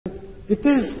it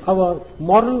is our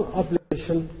moral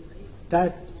obligation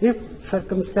that if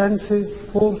circumstances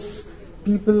force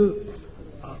people,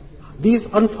 these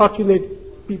unfortunate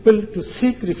people to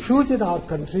seek refuge in our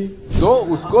country, तो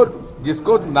उसको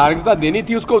जिसको नागरिकता देनी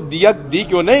थी उसको दी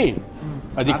क्यों नहीं?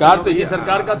 अधिकार तो ये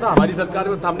सरकार का था, हमारी सरकार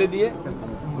को हमने दिए।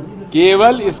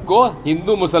 केवल इसको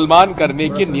हिंदू मुसलमान करने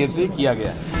की नीयत से किया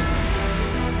गया है।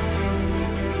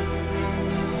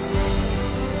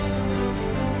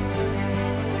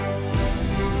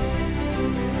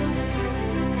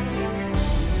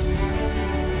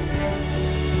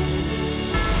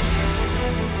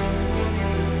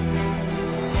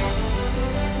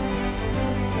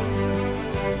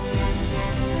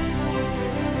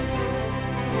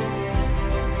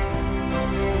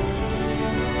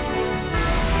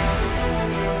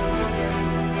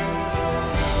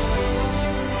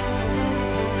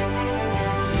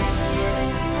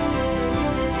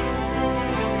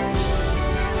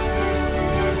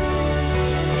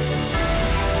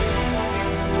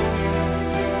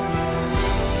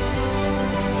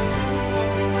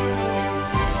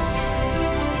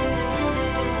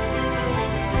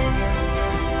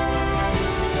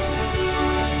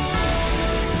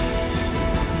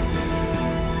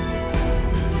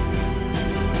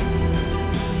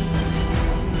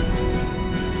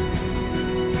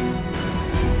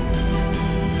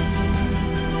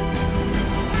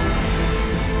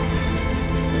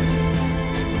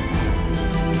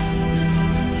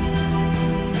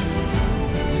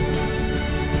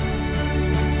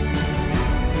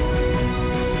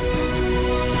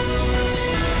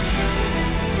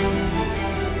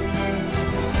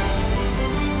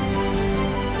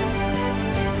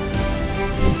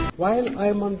 While I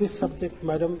am on this subject,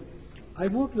 Madam, I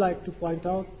would like to point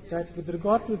out that with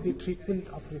regard to the treatment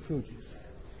of refugees,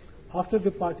 after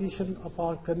the partition of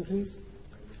our countries,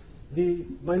 the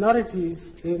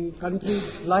minorities in countries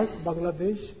like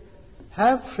Bangladesh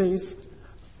have faced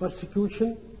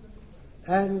persecution,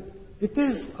 and it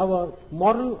is our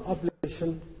moral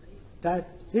obligation that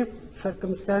if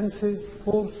circumstances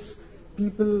force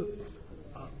people,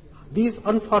 these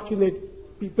unfortunate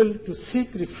people to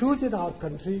seek refuge in our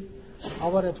country,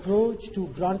 our approach to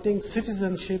granting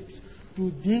citizenships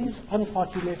to these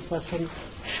unfortunate persons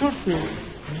should be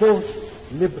most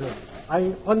liberal.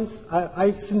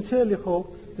 I sincerely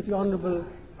hope that the Honourable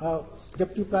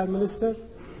Deputy Prime Minister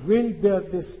will bear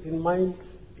this in mind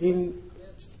in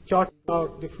charting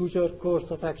out the future course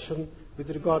of action with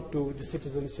regard to the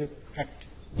Citizenship Act.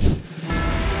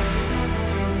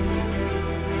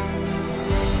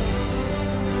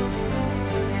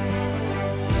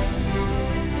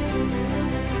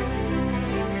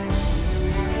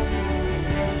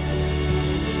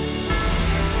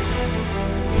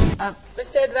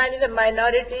 Mr. Advani, the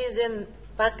minorities in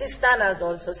Pakistan are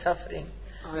also suffering.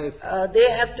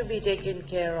 They have to be taken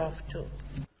care of too.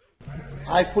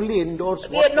 I fully endorse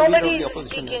what nobody the is opposition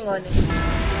speaking has on it.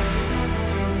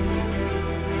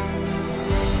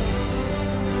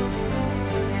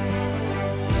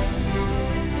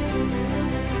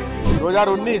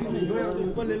 2019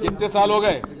 कितने साल हो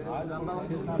गए?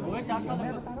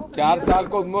 4 साल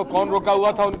को कौन रोका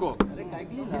हुआ था उनको?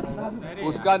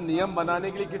 उसका नियम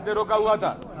बनाने के लिए किसने रोका हुआ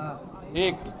था?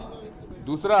 एक।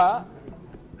 दूसरा,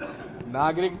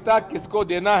 नागरिकता किसको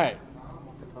देना है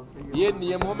ये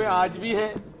नियमों में आज भी है,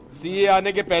 सीए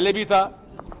आने के पहले भी था।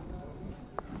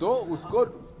 तो उसको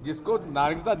जिसको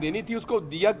नागरिकता देनी थी उसको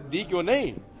दी क्यों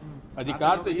नहीं?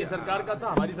 अधिकार तो ये सरकार का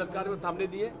था, हमारी सरकार को हमने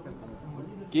दिए।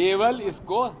 केवल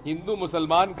इसको हिंदू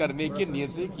मुसलमान करने की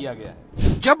नीयत से किया गया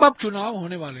है। जब अब चुनाव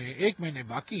होने वाले हैं, 1 महीने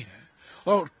बाकी हैं,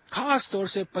 और खास तौर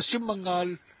से पश्चिम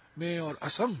बंगाल में और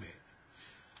असम में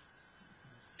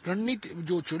रणनीति,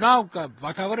 जो चुनाव का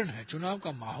वातावरण है, चुनाव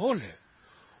का माहौल है,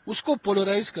 उसको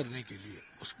पोलराइज करने के लिए,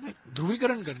 उसमें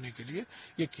ध्रुवीकरण करने के लिए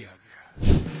ये किया गया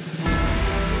है।